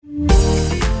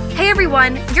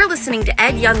everyone, you're listening to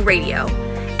Ed Young Radio.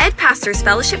 Ed pastors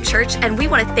Fellowship Church, and we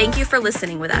want to thank you for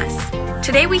listening with us.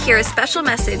 Today we hear a special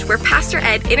message where Pastor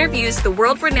Ed interviews the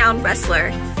world-renowned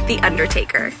wrestler, The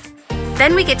Undertaker.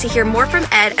 Then we get to hear more from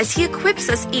Ed as he equips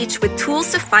us each with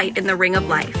tools to fight in the ring of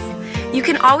life. You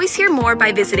can always hear more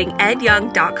by visiting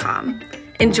edyoung.com.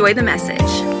 Enjoy the message.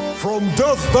 From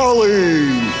Death Valley,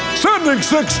 standing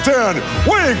 6'10",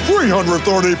 weighing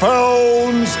 330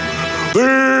 pounds,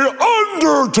 The Undertaker!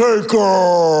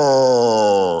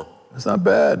 It's not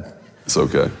bad. It's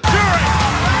okay. Look at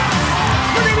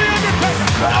The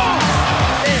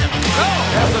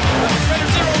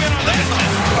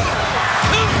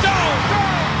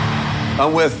Undertaker!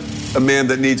 I'm with a man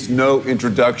that needs no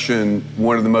introduction,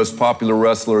 one of the most popular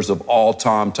wrestlers of all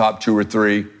time, top 2 or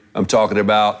 3. I'm talking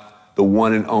about the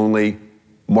one and only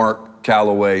Mark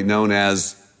Calloway, known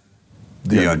as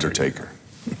The Undertaker.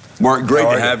 Mark, great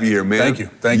to have you here, man. Thank you.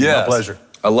 Thank you. My pleasure.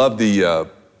 I love the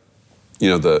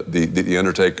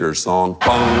Undertaker song.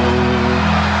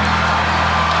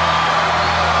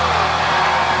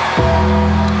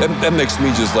 That makes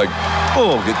me just like,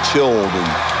 get chilled. And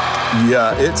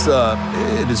yeah, it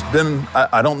has been,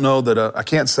 I don't know that, I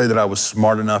can't say that I was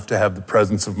smart enough to have the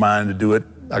presence of mind to do it.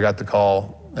 I got the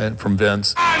call from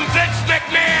Vince. I'm Vince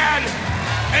McMahon,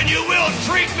 and you will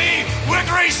treat me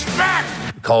with respect.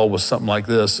 The call was something like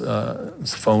this. The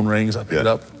phone rings, I pick it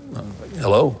up. Like,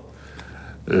 hello?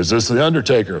 Is this The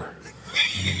Undertaker?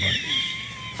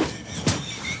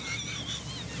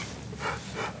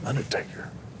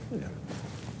 Undertaker?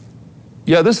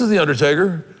 Yeah, this is The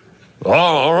Undertaker. Oh,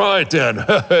 all right then.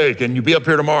 Hey, can you be up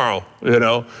here tomorrow? You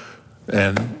know?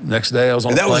 And next day I was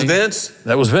on the plane. And that was Vince?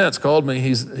 That was Vince, called me.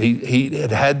 He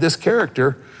had this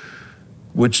character,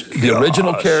 which the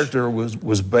original character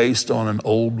was based on an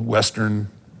old Western,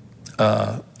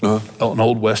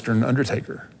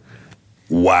 Undertaker.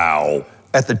 Wow.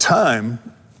 At the time,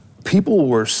 people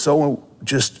were so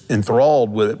just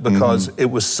enthralled with it because it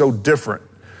was so different.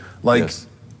 Like,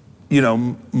 you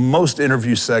know, most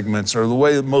interview segments or the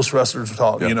way that most wrestlers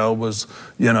talk, was,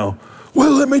 well,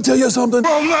 let me tell you something.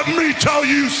 Well, let me tell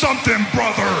you something,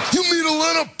 brother. You made a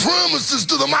lot of promises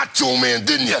to the Macho Man,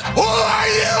 didn't you? Who are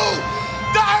you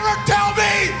to ever tell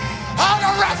me how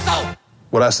to wrestle?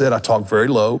 What I said, I talked very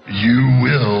low. You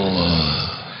will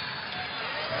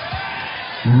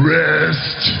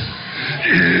rest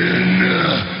in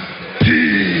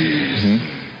peace.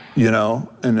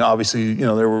 And obviously,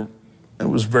 it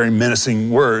was very menacing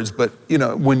words, but,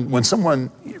 when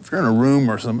someone, if you're in a room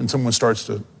or something, someone starts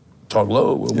to talk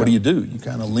low, well, what do? You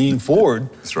kind of lean forward.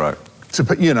 That's right.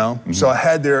 So I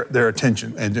had their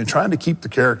attention, and trying to keep the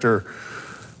character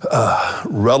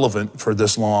relevant for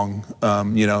this long,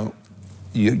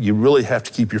 you really have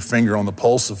to keep your finger on the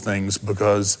pulse of things,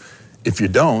 because if you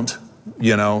don't,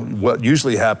 what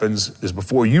usually happens is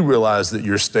before you realize that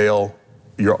you're stale,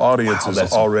 your audience is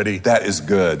already... That is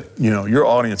good. Your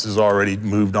audience has already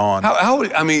moved on. How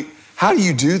do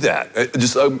you do that?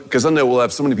 Just because I know we'll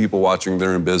have so many people watching,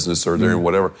 they're in business or they're in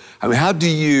whatever. What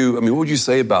would you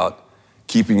say about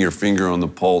keeping your finger on the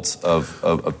pulse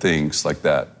of things like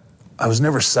that? I was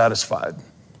never satisfied.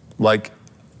 Like,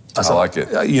 I like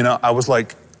it. I was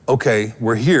like, okay,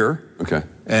 we're here. Okay.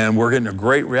 And we're getting a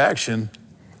great reaction,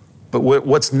 but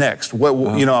what's next?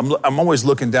 I'm always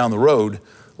looking down the road,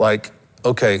 like,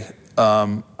 okay,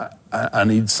 I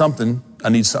need something. I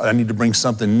need to bring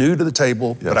something new to the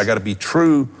table, but I got to be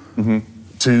true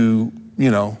to,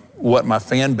 what my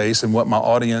fan base and what my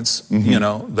audience,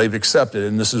 they've accepted,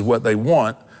 and this is what they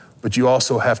want. But you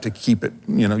also have to keep it,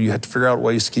 you have to figure out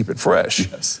ways to keep it fresh.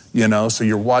 Yes. So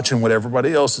you're watching what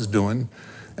everybody else is doing,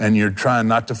 and you're trying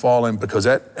not to fall in, because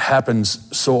that happens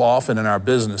so often in our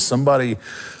business. Somebody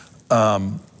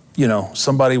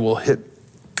will hit,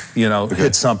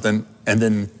 hit something, and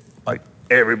then like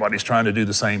everybody's trying to do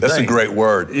the same thing. That's a great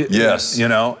word. Yes.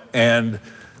 And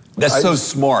that's so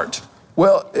smart.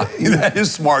 Well, that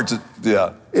is smart.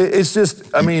 It's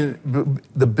just,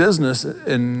 the business,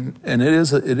 and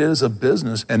it is a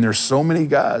business, and there's so many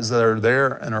guys that are there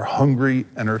and are hungry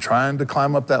and are trying to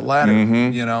climb up that ladder.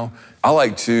 I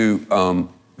like the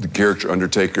character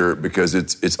Undertaker, because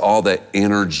it's all that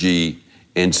energy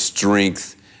and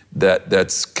strength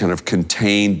that's kind of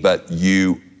contained, but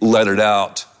you let it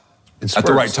out at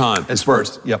the right time. It's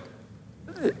first. Yep.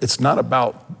 It's not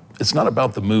about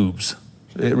the moves.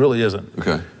 It really isn't.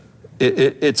 Okay.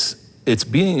 It's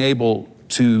being able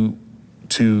to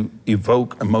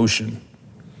evoke emotion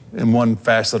in one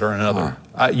facet or another.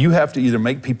 You have to either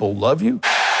make people love you,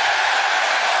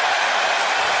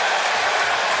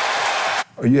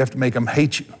 or you have to make them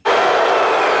hate you.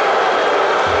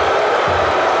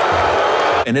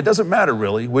 And it doesn't matter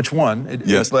really which one.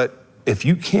 Yes. But if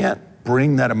you can't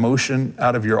bring that emotion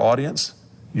out of your audience,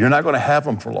 you're not going to have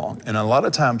them for long. And a lot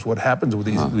of times what happens with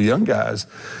these young guys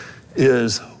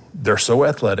is they're so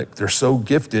athletic, they're so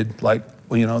gifted, like,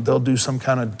 they'll do some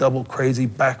kind of double crazy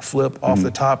backflip off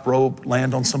the top rope,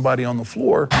 land on somebody on the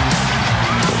floor.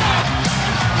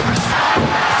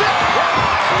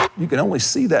 You can only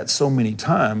see that so many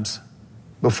times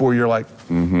before you're like,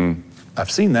 I've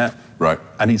seen that. Right.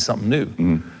 I need something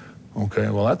new. Okay,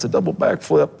 well, that's a double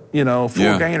backflip,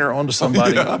 full gainer onto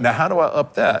somebody. Now, how do I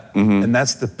up that? And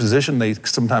that's the position they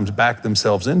sometimes back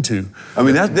themselves into. I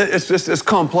mean, it's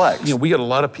complex. We get a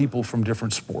lot of people from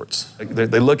different sports.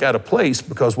 They look at a place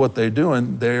because what they're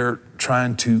doing, they're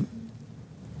trying to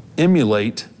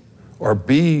emulate or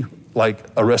be like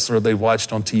a wrestler they've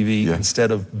watched on TV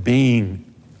instead of being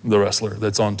the wrestler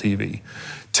that's on TV.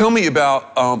 Tell me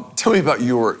about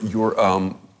your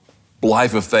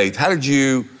life of faith. How did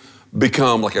you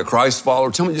become like a Christ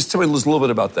follower? Tell me a little bit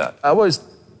about that. I always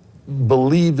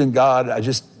believed in God. I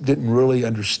just didn't really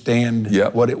understand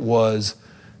what it was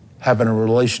having a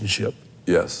relationship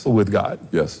with God.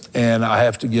 Yes. And I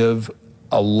have to give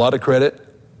a lot of credit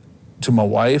to my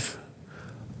wife.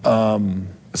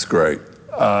 That's great.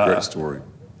 Great story.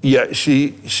 Yeah,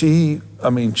 she See,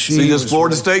 those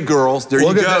Florida State girls. There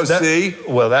you go. See?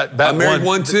 Well, that I married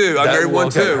one too. I married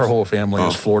one too. Her whole family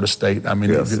is Florida State. I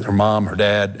mean, her mom, her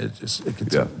dad.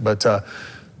 But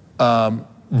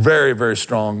very, very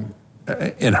strong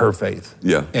in her faith.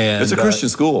 Yeah. And it's a Christian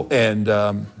school. And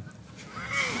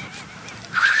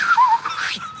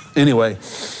anyway,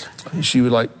 she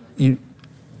would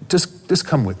just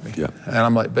come with me. Yeah. And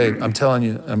I'm like, babe, I'm telling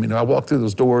you, I walk through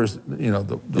those doors,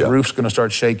 the roof's going to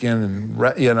start shaking and,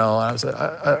 I was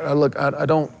like,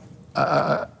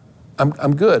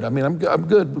 I'm good. I'm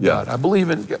good with God. I believe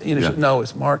in, no,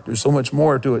 it's Mark. There's so much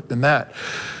more to it than that.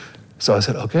 So I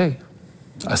said, okay.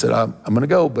 I said, I'm going to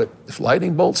go, but if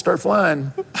lightning bolts start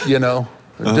flying,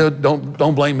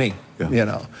 don't blame me,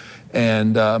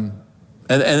 And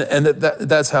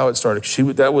that's how it started.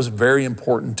 That was very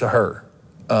important to her.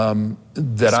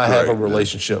 That I have a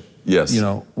relationship,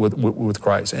 with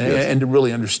Christ, and to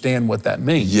really understand what that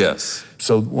means. Yes.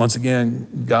 So once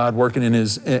again, God working in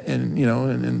in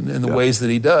the ways that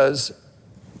He does,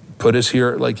 put us here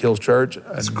at Lake Hills Church.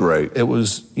 That's great. It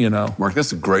was, Mark,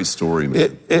 that's a great story,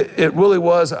 man. It really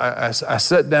was. I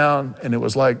sat down, and it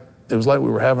was like we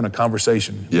were having a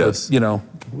conversation. Yes. With,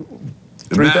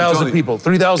 3,000 people.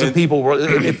 3,000 people.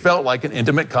 It felt like an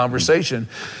intimate conversation.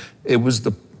 It was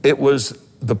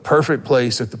the perfect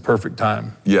place at the perfect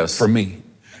time for me.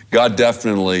 God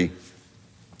definitely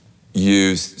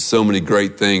used so many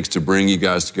great things to bring you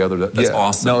guys together. That's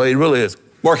awesome. No, it really is.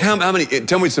 Mark, how many,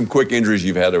 tell me some quick injuries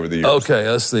you've had over the years. Okay,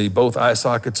 let's see. Both eye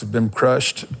sockets have been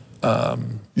crushed.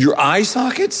 Your eye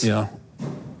sockets? Yeah.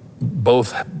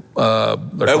 Both. At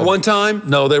one time?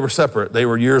 No, they were separate. They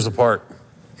were years apart.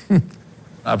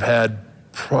 I've had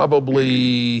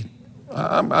probably,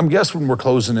 I'm guessing we're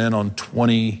closing in on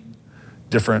 20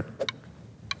 different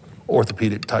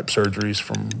orthopedic type surgeries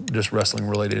from just wrestling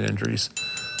related injuries.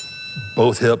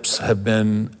 Both hips have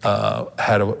been,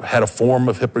 had a form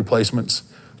of hip replacements,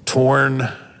 torn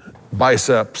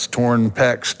biceps, torn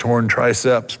pecs, torn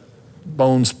triceps,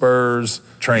 bone spurs,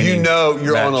 training.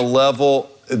 You're on a level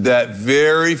that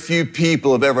very few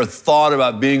people have ever thought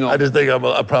about being on. I just think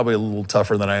I'm probably a little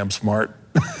tougher than I am smart.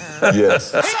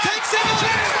 Yes. He takes it.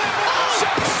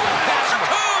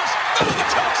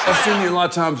 I've seen you a lot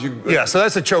of times. Yeah, so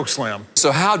that's a choke slam.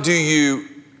 So how do you...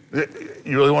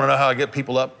 You really want to know how I get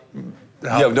people up? You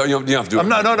don't have to do it.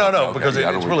 No, because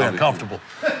it's really uncomfortable.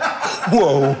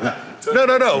 Whoa.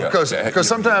 No, because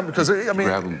sometimes,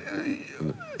 Grab them.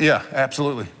 Yeah,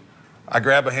 absolutely. I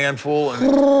grab a handful, and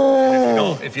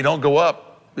if you don't go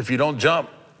up, if you don't jump,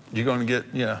 you're going to get,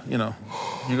 you're going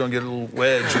to get a little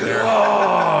wedge in there.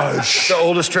 Oh, it's the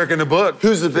oldest trick in the book.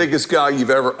 Who's the biggest guy you've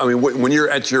ever, when you're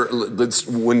at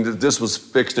when this was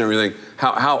fixed and everything,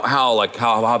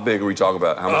 how big are we talking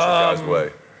about? How much you guys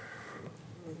weigh?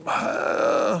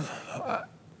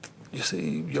 You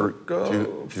see,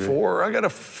 four. I got a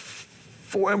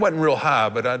four. It wasn't real high,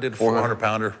 but I did a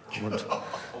 400-pounder.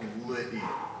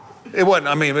 It wasn't.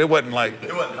 It wasn't like.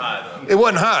 It wasn't high though. It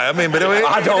wasn't high. But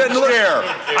I don't care.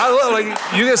 I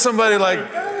love you get somebody like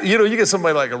you get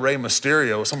somebody like a Rey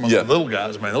Mysterio, some of the little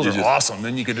guys, man. Those are awesome.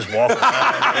 Then you could just walk around.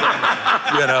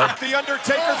 The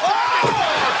Undertaker.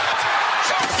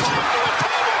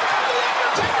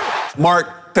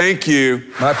 Mark, thank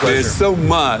you. My pleasure. So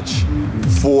much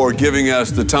for giving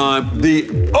us the time. The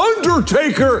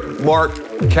Undertaker, Mark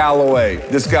Calloway.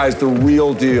 This guy's the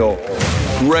real deal.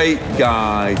 Great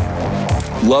guy.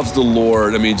 loves the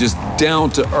Lord. I mean, just down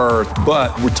to earth.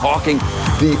 But we're talking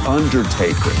The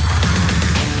Undertaker.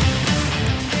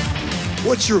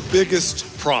 What's your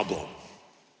biggest problem?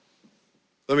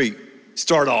 Let me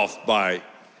start off by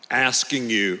asking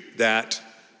you that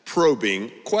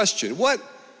probing question. What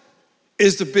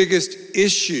is the biggest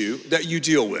issue that you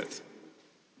deal with?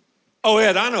 Oh,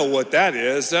 Ed, I know what that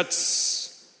is.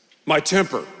 That's my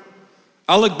temper.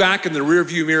 I look back in the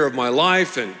rearview mirror of my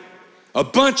life and a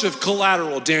bunch of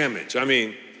collateral damage. I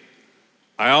mean,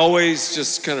 I always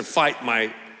just kind of fight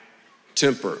my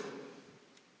temper.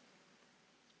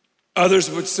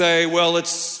 Others would say, well,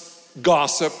 it's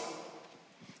gossip.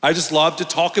 I just love to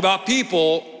talk about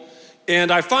people,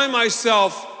 and I find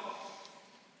myself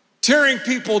tearing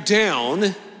people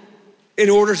down in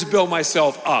order to build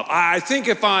myself up. I think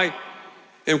if I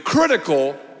am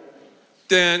critical,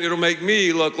 then it'll make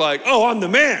me look like, oh, I'm the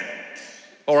man,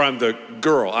 or I'm the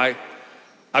girl.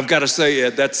 I've got to say,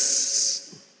 Ed,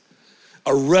 that's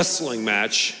a wrestling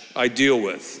match I deal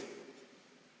with.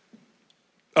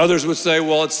 Others would say,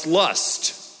 well, it's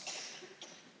lust.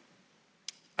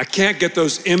 I can't get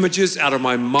those images out of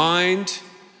my mind,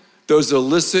 those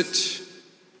illicit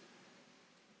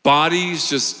bodies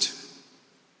just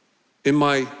in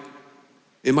my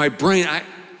brain.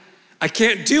 I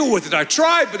can't deal with it. I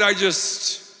tried, but I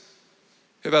just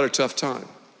have had a tough time.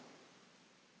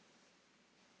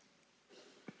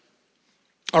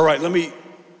 All right, let me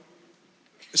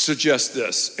suggest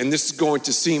this, and this is going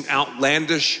to seem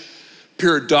outlandish,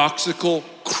 paradoxical,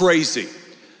 crazy.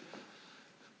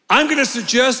 I'm going to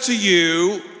suggest to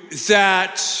you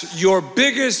that your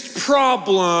biggest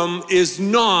problem is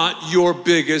not your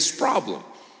biggest problem.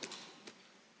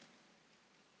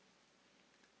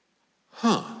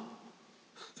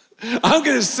 I'm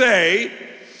going to say,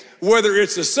 whether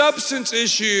it's a substance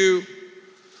issue,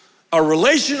 a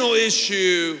relational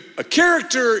issue, a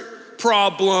character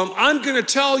problem, I'm going to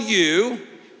tell you,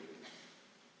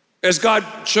 as God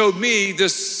showed me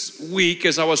this week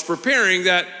as I was preparing,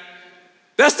 that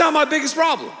that's not my biggest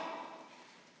problem.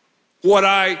 What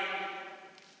I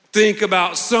think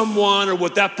about someone or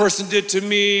what that person did to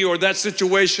me or that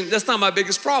situation, that's not my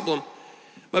biggest problem.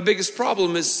 My biggest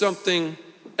problem is something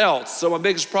else. So my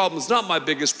biggest problem is not my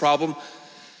biggest problem.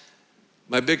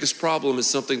 My biggest problem is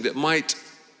something that might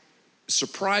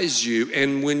surprise you.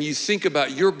 And when you think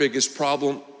about your biggest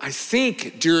problem, I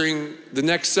think during the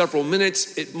next several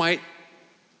minutes, it might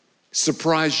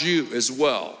surprise you as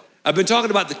well. I've been talking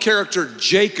about the character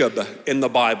Jacob in the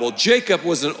Bible. Jacob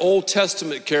was an Old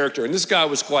Testament character, and this guy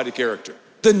was quite a character.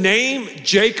 The name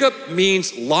Jacob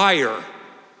means liar.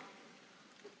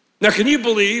 Now, can you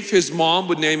believe his mom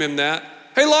would name him that?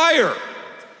 Hey, liar.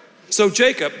 So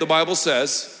Jacob, the Bible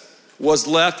says, was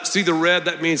left, see the red,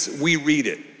 that means we read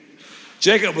it.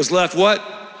 Jacob was left what?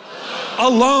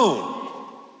 Alone.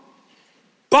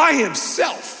 By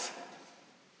himself.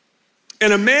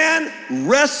 And a man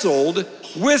wrestled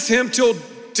with him till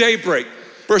daybreak.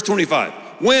 Verse 25.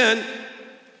 When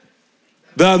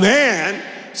the man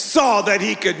saw that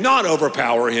he could not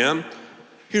overpower him,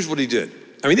 here's what he did.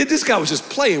 I mean, this guy was just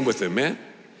playing with him, man.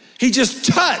 He just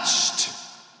touched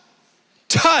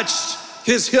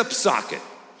his hip socket.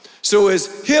 So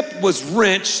his hip was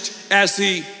wrenched as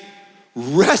he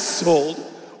wrestled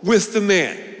with the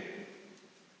man.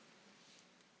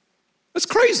 That's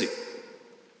crazy.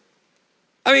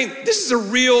 I mean, this is a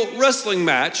real wrestling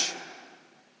match.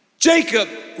 Jacob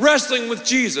wrestling with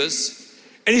Jesus,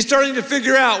 and he's starting to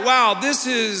figure out, wow, this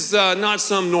is not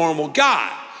some normal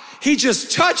guy. He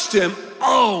just touched him.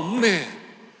 Oh man,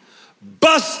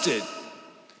 busted,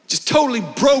 just totally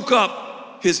broke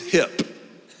up his hip.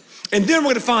 And then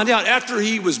we're gonna find out after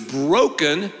he was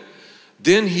broken,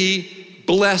 then he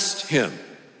blessed him.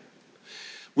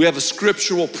 We have a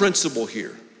scriptural principle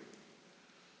here.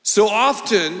 So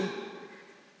often,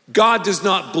 God does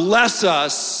not bless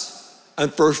us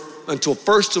until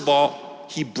first of all,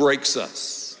 he breaks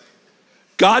us.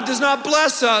 God does not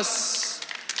bless us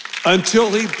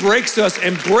until he breaks us,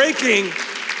 and breaking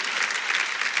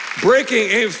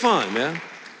ain't fun, man.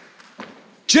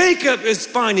 Jacob is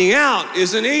finding out,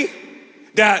 isn't he,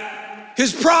 that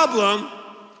his problem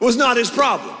was not his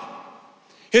problem.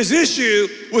 His issue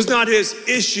was not his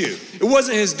issue. It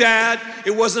wasn't his dad.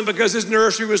 It wasn't because his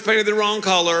nursery was painted the wrong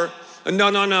color.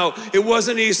 No. It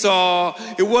wasn't Esau.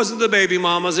 It wasn't the baby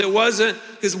mamas. It wasn't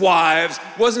his wives.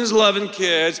 It wasn't his loving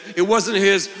kids. It wasn't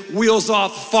his wheels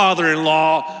off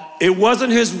father-in-law. It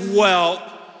wasn't his wealth.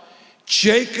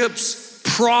 Jacob's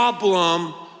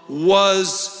problem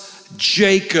was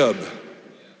Jacob.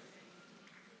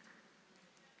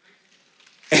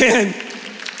 And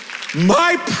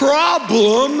my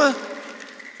problem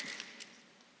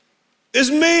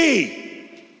is me.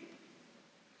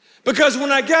 Because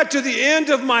when I get to the end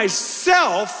of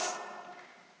myself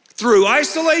through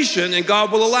isolation, and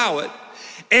God will allow it,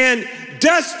 and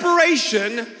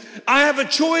desperation, I have a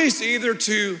choice either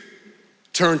to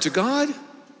turn to God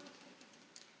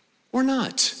or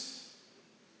not.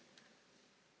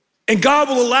 And God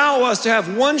will allow us to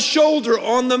have one shoulder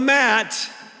on the mat,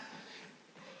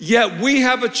 yet we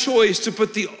have a choice to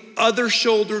put the other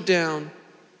shoulder down,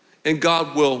 and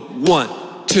God will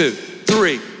 1, 2,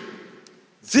 3.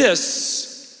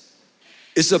 This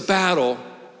is a battle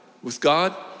with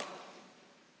God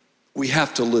we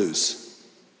have to lose.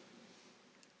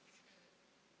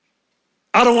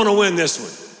 I don't want to win this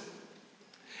one.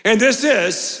 And this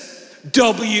is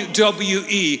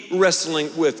WWE, Wrestling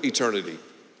with Eternity.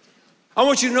 I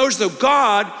want you to notice, though,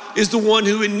 God is the one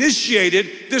who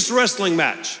initiated this wrestling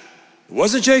match. It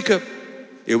wasn't Jacob,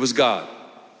 it was God.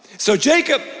 So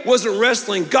Jacob wasn't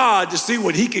wrestling God to see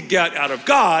what he could get out of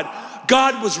God.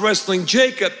 God was wrestling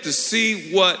Jacob to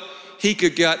see what he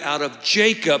could get out of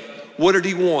Jacob. What did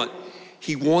he want?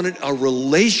 He wanted a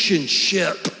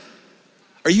relationship.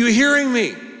 Are you hearing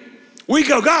me? We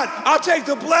go, God, I'll take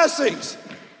the blessings.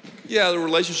 Yeah, the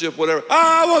relationship, whatever.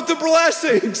 I want the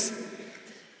blessings.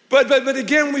 But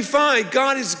again, we find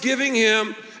God is giving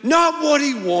him not what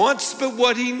he wants, but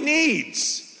what he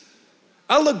needs.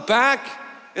 I look back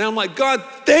and I'm like, God,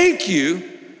 thank you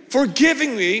for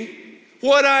giving me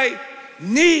what I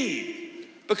need.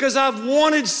 Because I've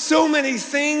wanted so many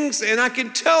things, and I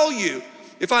can tell you,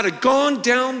 if I'd have gone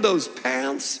down those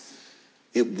paths,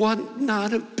 it would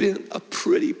not have been a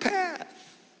pretty path.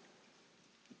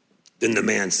 Then the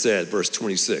man said, verse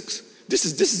 26, this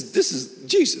is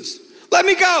Jesus. Let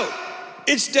me go.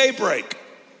 It's daybreak.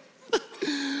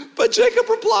 But Jacob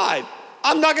replied,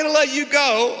 I'm not going to let you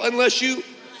go unless you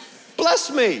bless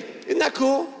me. Isn't that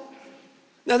cool?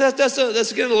 Now that's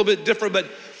again a little bit different, but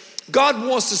God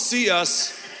wants to see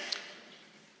us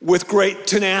with great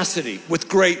tenacity, with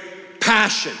great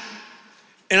passion.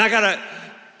 And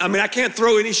I can't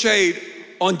throw any shade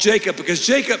on Jacob, because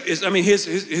Jacob is,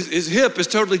 his hip is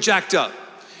totally jacked up.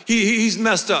 He's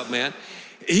messed up, man.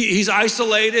 He's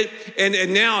isolated,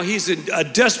 and now he's in a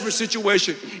desperate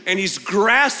situation, and he's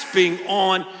grasping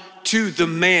on to the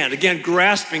man. Again,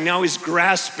 grasping. Now he's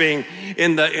grasping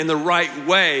in the right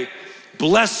way.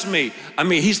 Bless me.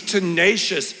 He's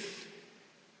tenacious.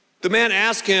 The man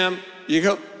asked him, you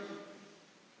go,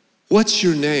 what's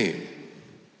your name?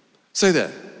 Say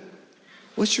that.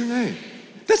 What's your name?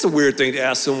 That's a weird thing to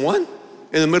ask someone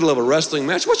in the middle of a wrestling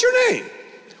match. What's your name?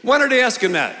 Why did they ask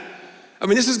him that?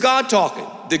 This is God talking.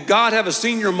 Did God have a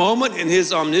senior moment in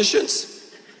his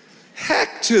omniscience?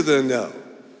 Heck to the no.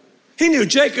 He knew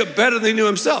Jacob better than he knew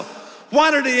himself.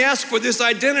 Why did he ask for this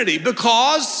identity?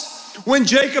 Because when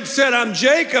Jacob said, I'm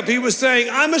Jacob, he was saying,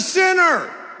 I'm a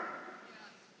sinner.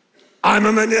 I'm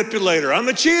a manipulator. I'm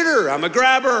a cheater. I'm a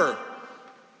grabber.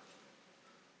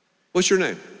 What's your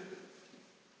name?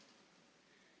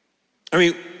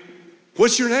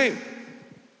 What's your name?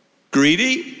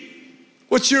 Greedy?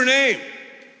 What's your name?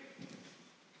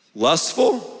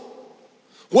 Lustful?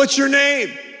 What's your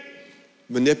name?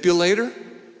 Manipulator?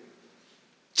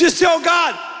 Just tell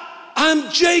God, I'm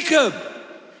Jacob,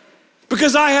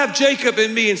 because I have Jacob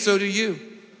in me and so do you.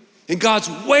 And God's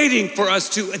waiting for us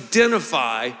to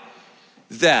identify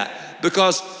that,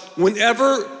 because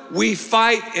whenever we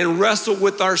fight and wrestle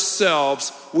with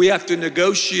ourselves, we have to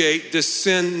negotiate this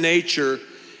sin nature,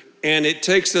 and it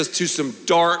takes us to some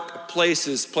dark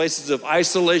places of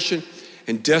isolation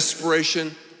and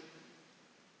desperation.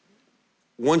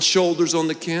 One shoulder's on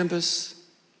the canvas.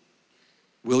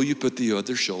 Will you put the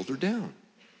other shoulder down?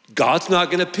 God's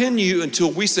not going to pin you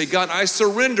until we say, God, I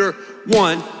surrender.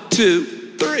 1,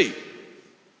 2, 3.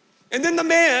 And then the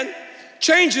man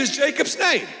changes Jacob's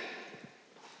name.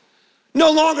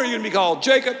 No longer are you going to be called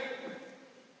Jacob.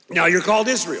 Now you're called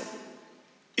Israel.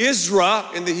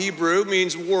 Isra in the Hebrew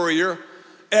means warrior.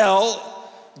 El,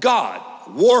 God,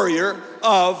 warrior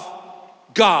of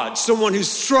God, someone who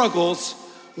struggles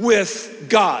with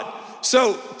God.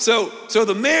 So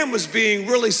the man was being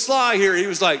really sly here. He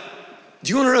was like, do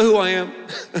you want to know who I am?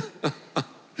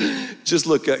 Just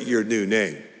look at your new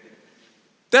name.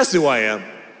 That's who I am.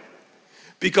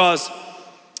 Because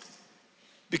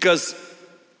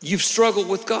you've struggled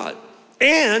with God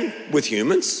and with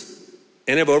humans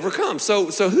and have overcome. So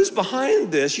who's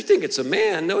behind this? You think it's a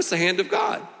man. No, it's the hand of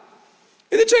God.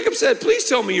 And then Jacob said, please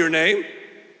tell me your name.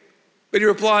 But he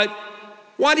replied,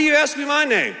 why do you ask me my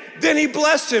name? Then he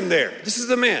blessed him there. This is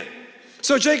the man.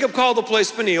 So Jacob called the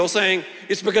place Peniel, saying,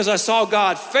 it's because I saw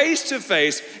God face to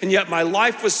face, and yet my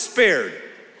life was spared.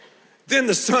 Then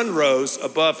the sun rose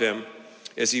above him,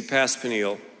 as he passed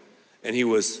Peniel, and he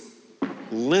was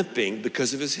limping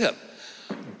because of his hip.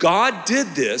 God did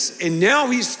this, and now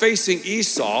he's facing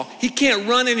Esau. He can't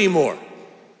run anymore.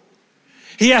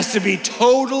 He has to be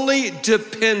totally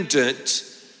dependent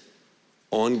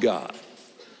on God.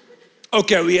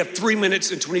 Okay, we have 3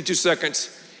 minutes and 22 seconds,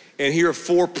 and here are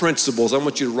 4 principles. I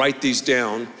want you to write these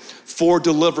down. 4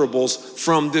 deliverables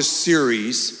from this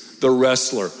series, The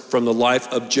Wrestler, from the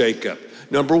life of Jacob.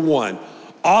 Number 1,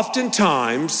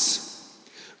 oftentimes,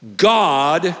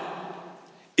 God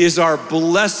is our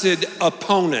blessed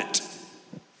opponent.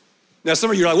 Now, some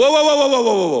of you are like,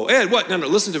 whoa. Ed, what? No,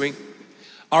 listen to me.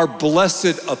 Our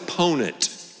blessed opponent.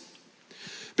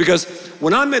 Because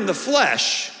when I'm in the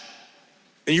flesh,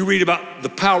 and you read about the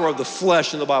power of the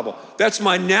flesh in the Bible, that's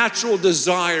my natural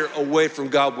desire away from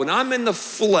God. When I'm in the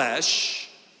flesh,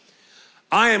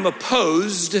 I am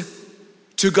opposed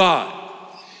to God.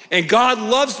 And God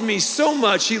loves me so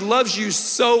much, he loves you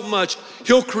so much,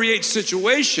 he'll create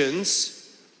situations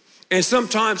and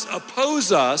sometimes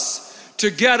oppose us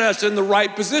to get us in the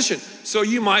right position. So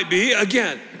you might be,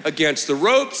 again, against the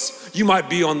ropes, you might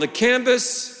be on the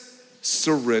canvas,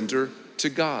 surrender to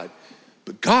God.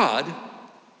 But God,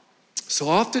 so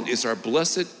often, is our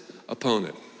blessed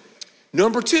opponent.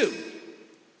 Number 2,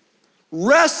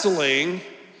 wrestling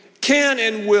can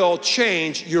and will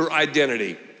change your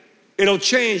identity. It'll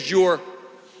change your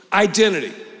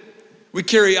identity. We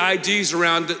carry IDs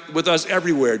around with us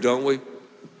everywhere, don't we?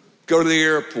 Go to the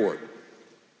airport,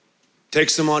 take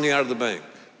some money out of the bank,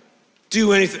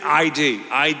 do anything, ID.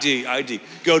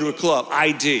 Go to a club,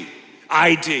 ID.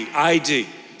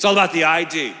 It's all about the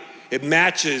ID. It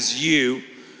matches you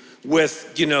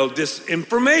with, this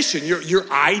information, your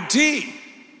ID.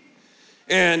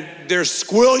 And there's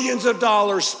squillions of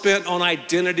dollars spent on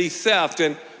identity theft.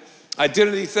 And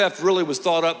identity theft really was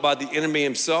thought up by the enemy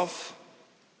himself.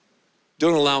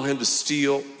 Don't allow him to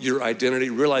steal your identity.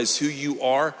 Realize who you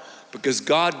are, because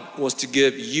God wants to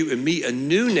give you and me a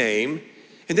new name,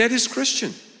 and that is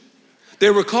Christian. They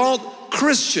were called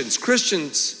Christians.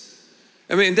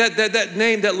 I mean, that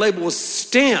name, that label was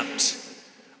stamped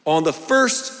on the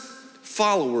first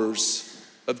followers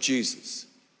of Jesus.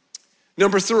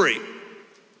 Number 3,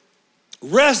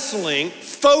 wrestling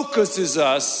focuses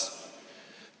us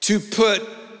to put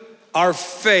our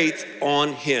faith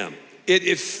on him.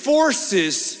 It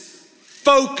forces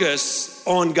focus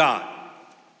on God.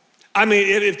 I mean,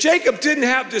 if Jacob didn't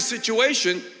have this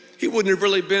situation, he wouldn't have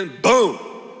really been, boom,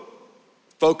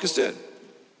 focused in.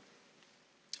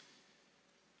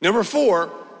 Number 4,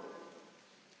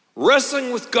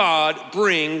 wrestling with God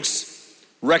brings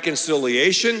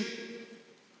reconciliation.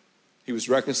 He was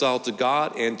reconciled to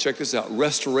God, and check this out,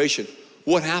 restoration.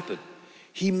 What happened?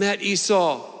 He met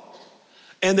Esau,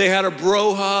 and they had a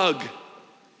bro hug.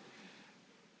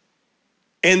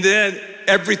 And then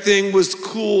everything was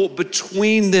cool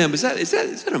between them. Is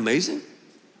that amazing?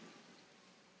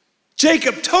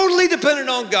 Jacob, totally dependent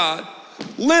on God,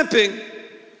 limping,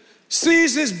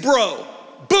 sees his bro,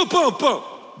 boom,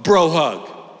 bro hug.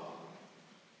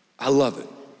 I love it.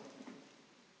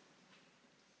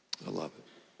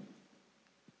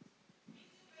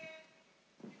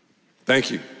 Thank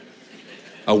you.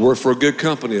 I work for a good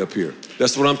company up here.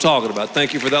 That's what I'm talking about.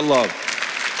 Thank you for that love.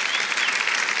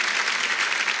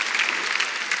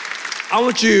 I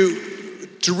want you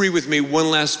to read with me one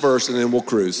last verse and then we'll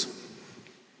cruise.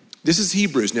 This is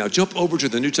Hebrews now. Jump over to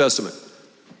the New Testament.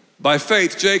 By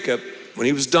faith, Jacob, when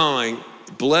he was dying,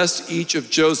 blessed each of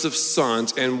Joseph's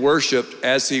sons and worshiped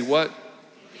as he what?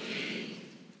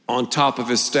 On top of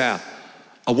his staff.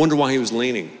 I wonder why he was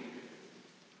leaning.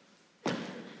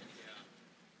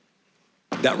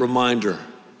 That reminder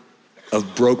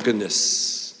of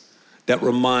brokenness. That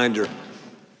reminder,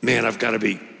 man, I've got to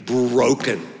be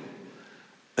broken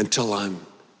until I'm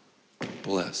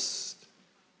blessed.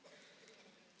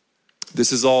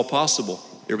 This is all possible,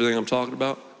 everything I'm talking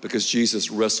about, because Jesus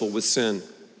wrestled with sin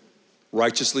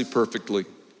righteously, perfectly.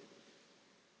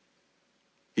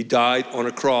 He died on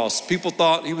a cross. People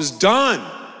thought he was done.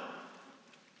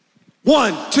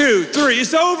 1, 2, 3,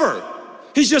 it's over.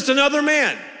 He's just another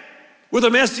man with a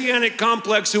messianic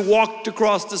complex who walked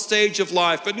across the stage of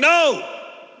life. But no,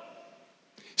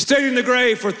 stayed in the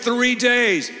grave for 3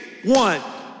 days. 1,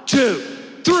 2,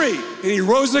 3, and he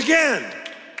rose again.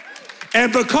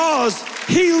 And because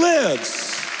he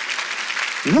lives,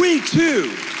 we too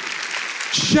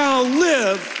shall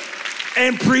live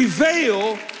and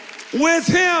prevail with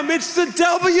him. It's the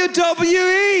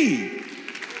WWE.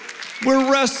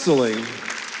 We're wrestling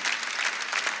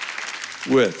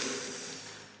with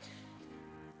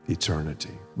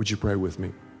eternity. Would you pray with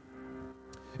me?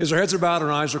 As our heads are bowed and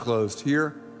our eyes are closed,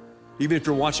 here Even if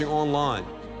you're watching online,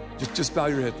 just bow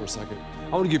your head for a second. I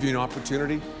want to give you an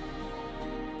opportunity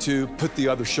to put the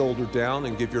other shoulder down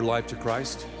and give your life to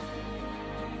Christ.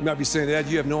 You might be saying, Ed,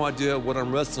 you have no idea what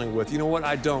I'm wrestling with. You know what?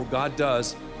 I don't. God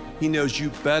does. He knows you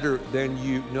better than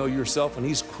you know yourself, and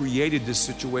He's created this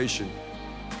situation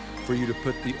for you to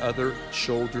put the other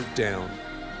shoulder down.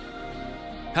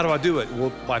 How do I do it?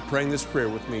 Well, by praying this prayer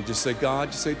with me. Just say,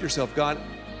 God, just say to yourself, God,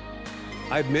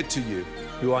 I admit to you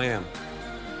who I am.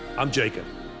 I'm Jacob.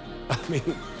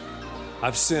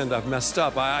 I've sinned, I've messed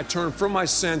up. I turn from my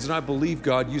sins, and I believe,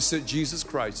 God, you sent Jesus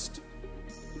Christ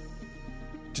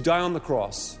to die on the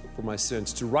cross for my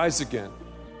sins, to rise again.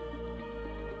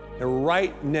 And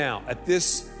right now, at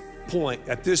this point,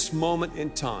 at this moment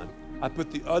in time, I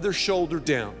put the other shoulder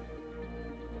down.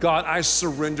 God, I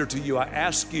surrender to you. I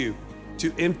ask you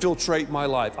to infiltrate my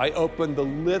life. I open the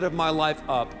lid of my life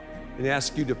up and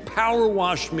ask you to power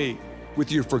wash me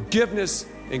with your forgiveness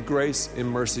and grace and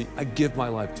mercy. I give my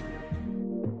life to you.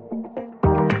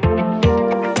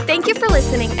 Thank you for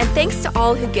listening, and thanks to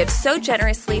all who give so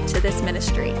generously to this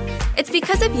ministry. It's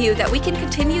because of you that we can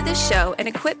continue this show and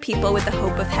equip people with the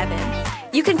hope of heaven.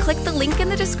 You can click the link in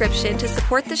the description to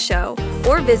support the show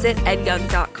or visit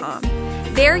edyoung.com.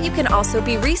 There you can also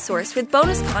be resourced with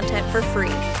bonus content for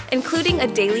free, including a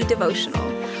daily devotional.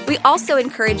 We also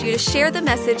encourage you to share the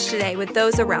message today with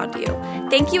those around you.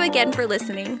 Thank you again for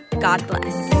listening. God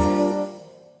bless.